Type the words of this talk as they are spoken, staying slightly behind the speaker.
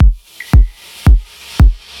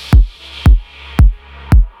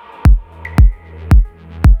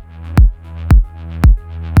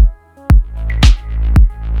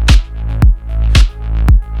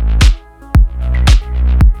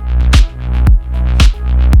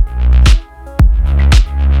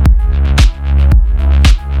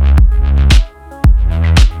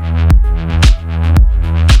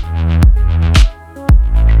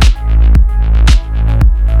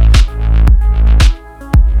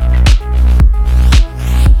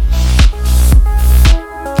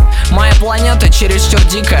чересчур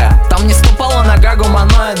дикая. Там не ступала нога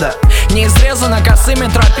гуманоида, не изрезана косыми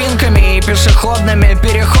тропинками и пешеходными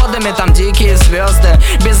переходами. Там дикие звезды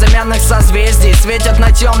безымянных созвездий светят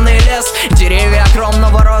на темный лес. Деревья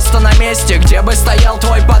огромного роста на месте, где бы стоял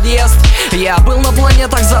твой подъезд. Я был на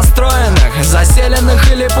планетах застроенных,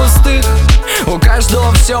 заселенных или пустых. У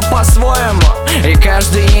каждого все по-своему, и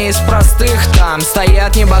каждый не из простых. Там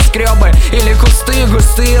стоят небоскребы или кусты,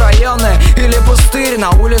 густые районы или пустырь.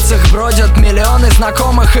 На улицах бродят миллионы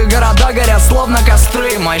знакомых, и города горят словно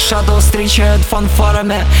костры. Мой шаттл встречают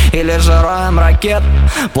фанфарами или же роем ракет.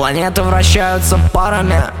 Планеты вращаются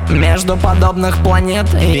парами между подобных планет,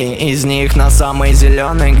 и из них на самый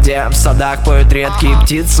зеленый, где в садах поют редкие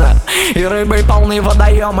птицы, и рыбой полны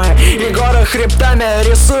водоемы, и горы хребтами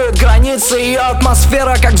рисуют границы. Ее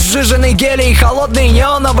атмосфера как сжиженный гелий, холодный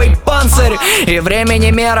неоновый панцирь. И времени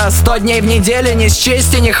мера 100 дней в неделю не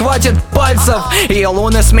счесть и не хватит пальцев. Ее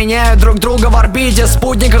луны сменяют друг друга в орбите,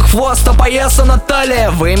 спутниках хвоста, пояса на талии.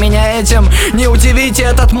 Вы меня этим не удивите,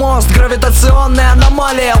 этот мост — гравитационная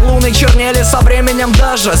аномалия. Луны чернели со временем,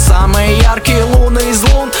 даже самые яркие луны из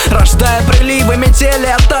лун, рождая приливы метели,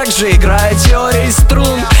 а также играя теории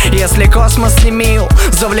струн. Если космос не мил,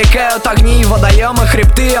 завлекают огни, водоемы,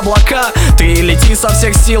 хребты и облака. Ты лети со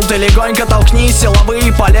всех сил, ты легонько толкни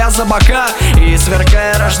силовые поля за бока, и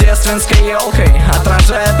сверкая рождественской елкой,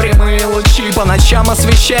 отражая прямые лучи, по ночам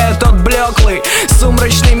освещая тот блеклый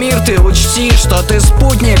сумрачный мир. Ты учти, что ты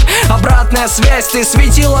спутник, обратная связь, ты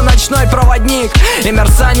светило, ночной проводник. И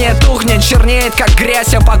мерцание тухнет, чернеет как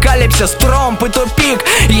грязь, апокалипсис, тромб и тупик.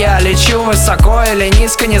 Я лечу высоко или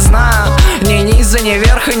низко, не знаю, ни низа, ни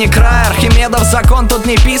верха, ни края. Архимедов закон тут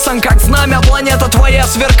не писан, как знамя планета твоя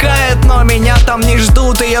сверкает. Но меня там не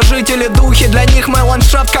ждут, ее жители духи, для них мой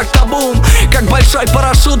ландшафт как табун. Как большой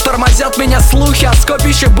парашют тормозят меня слухи о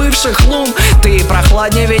скопище бывших лун. Ты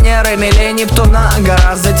прохладнее Венеры, милее Нептуна,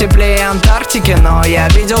 гораздо теплее Антарктики. Но я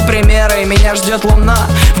видел примеры, и меня ждет луна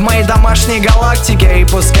в моей домашней галактике. И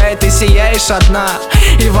пускай ты сияешь одна,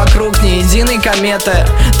 и вокруг ни единой кометы,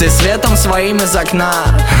 ты светом своим из окна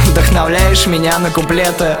вдохновляешь меня на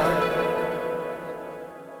куплеты.